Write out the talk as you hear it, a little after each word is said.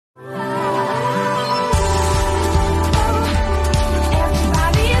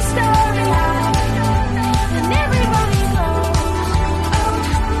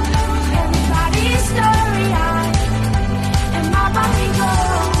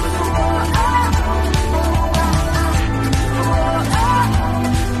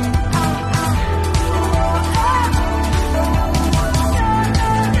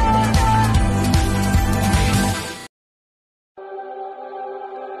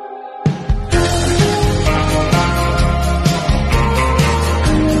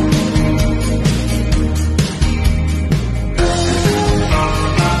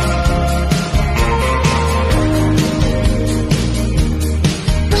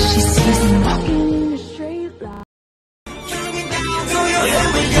First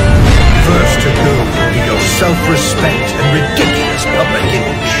to go will be your self-respect and ridiculous public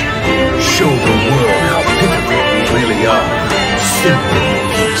image. Show the world how pitiful we really are. Simple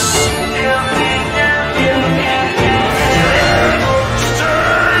peace.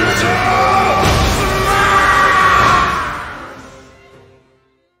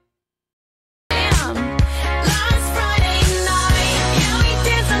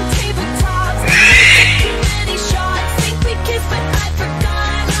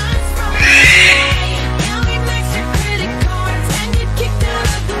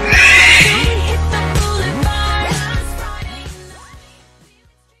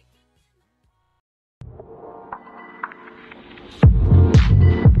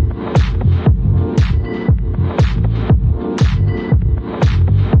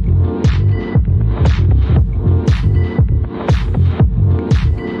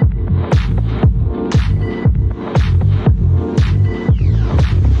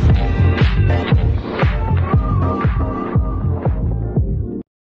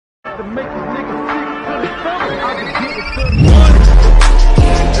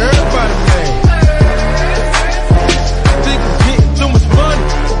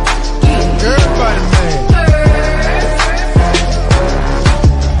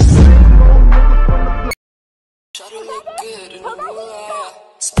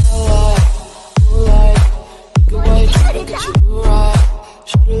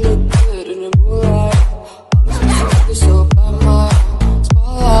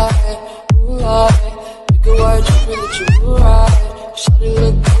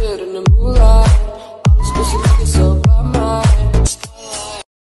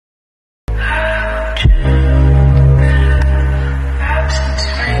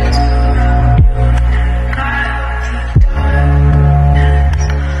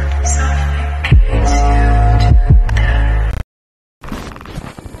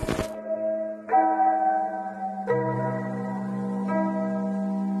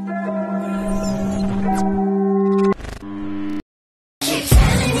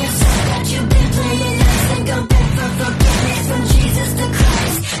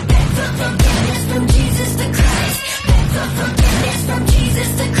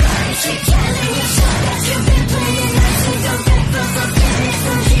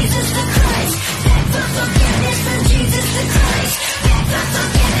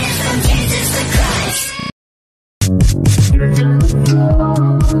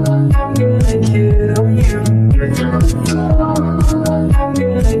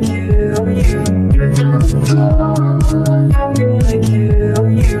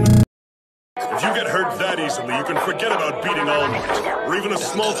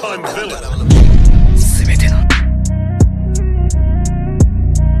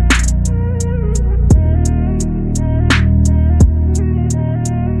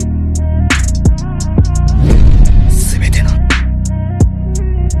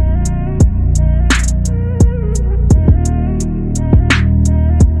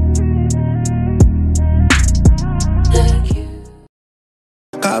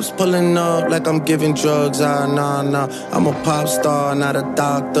 Cops pulling up like I'm giving drugs, nah. I'm a pop star, not a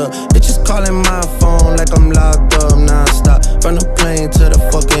doctor. Bitches calling my phone like I'm locked up, non-stop. From the plane to the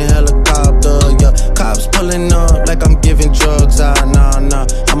fucking helicopter, yeah. Cops pulling up like I'm giving drugs, nah.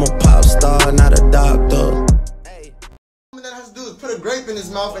 I'm a pop star, not a doctor. Hey, all that has to do is put a grape in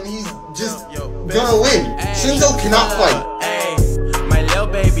his mouth and he's just gonna win. Shinzo cannot fight. My little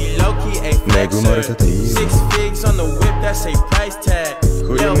baby low-key a flexer. 6 figs on the whip, that's a price tag.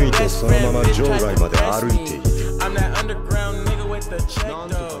 Little best friend, bitch, try to impress me. I'm that underground nigga with the check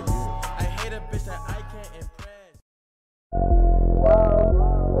though. I hate a bitch that I can't impress.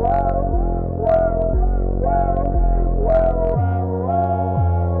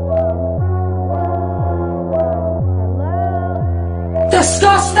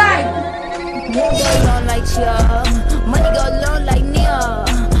 Disgusting! More go long like Chia, money go long like Nia.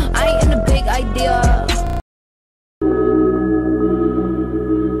 I ain't in the big idea.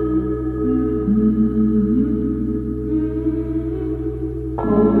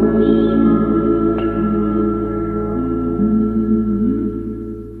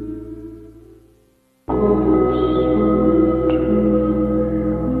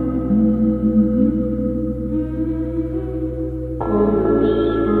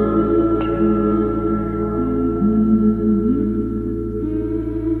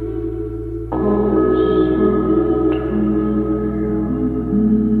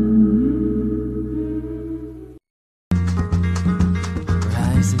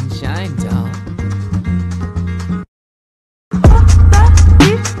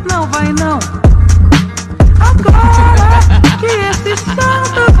 vai não. Agora que esse som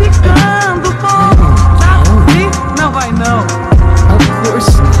tá ficando bom. Aqui não vai não. Of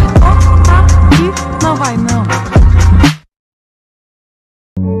course. Aqui não vai não.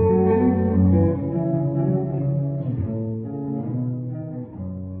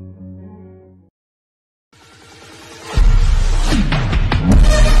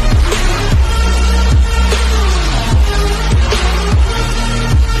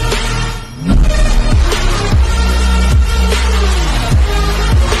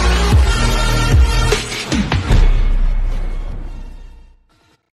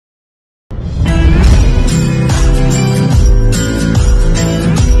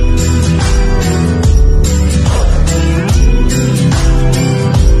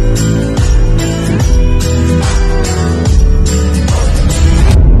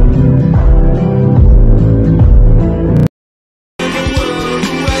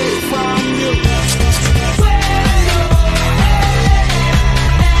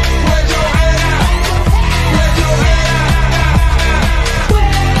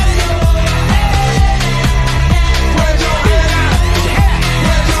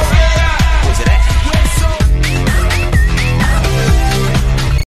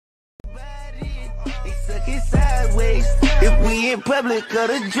 Public of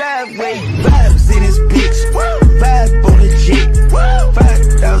the driveway, vibes in his pics, vibe on the jet,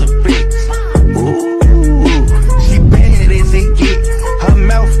 5,000 bricks. Ooh, she bad as it get. Her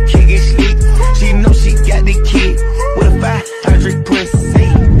mouth can't get slick. She know she got the kid with a 500 pussy.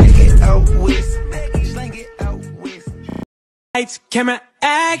 Make it out west, slang it out west. Lights, camera,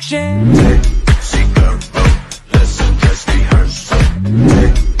 action. Listen, just rehearse.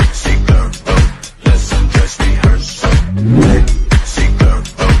 Listen, just rehearse.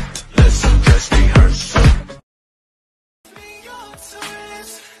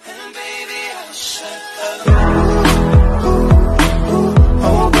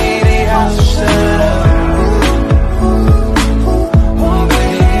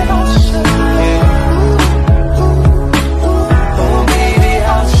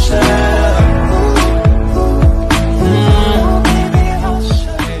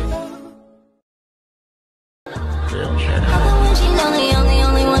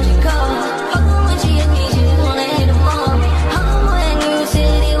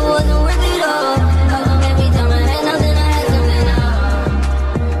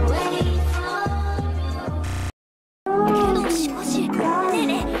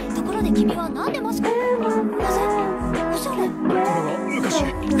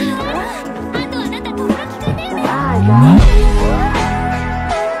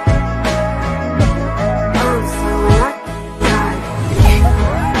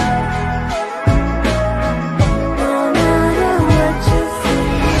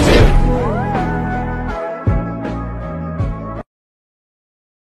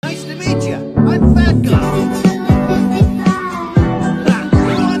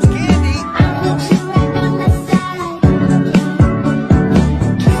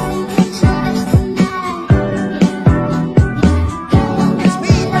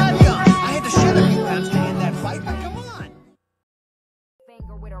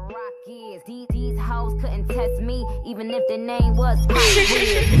 These hoes couldn't test me, even if their name was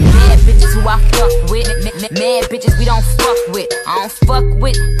Mad bitches who I fuck with, mad bitches we don't fuck with. I don't fuck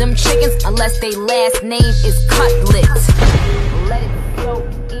with them chickens unless they last name is Cutlet. Let it soak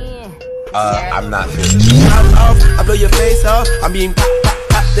in. I'm not finished. I'm off, I blow your face off. I'm being pop, pop,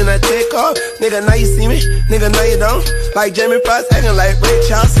 pop, then I take off. Nigga, now you see me, nigga, now you don't. Like Jamie Foxx, hanging like Ray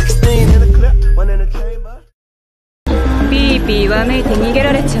Charles, 16 in the clip, 1 in the chamber. ピーピーわめいて逃げ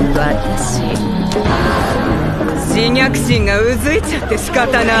られちゃった私。自虐心がうずいちゃって仕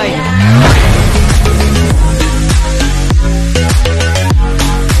方ない。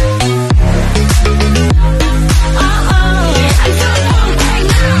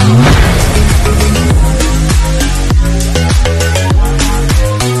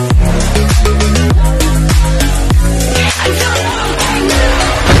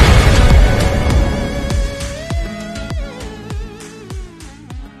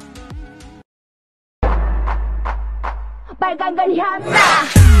빨간 걸 향나.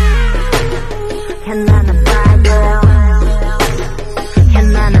 향나는 빨간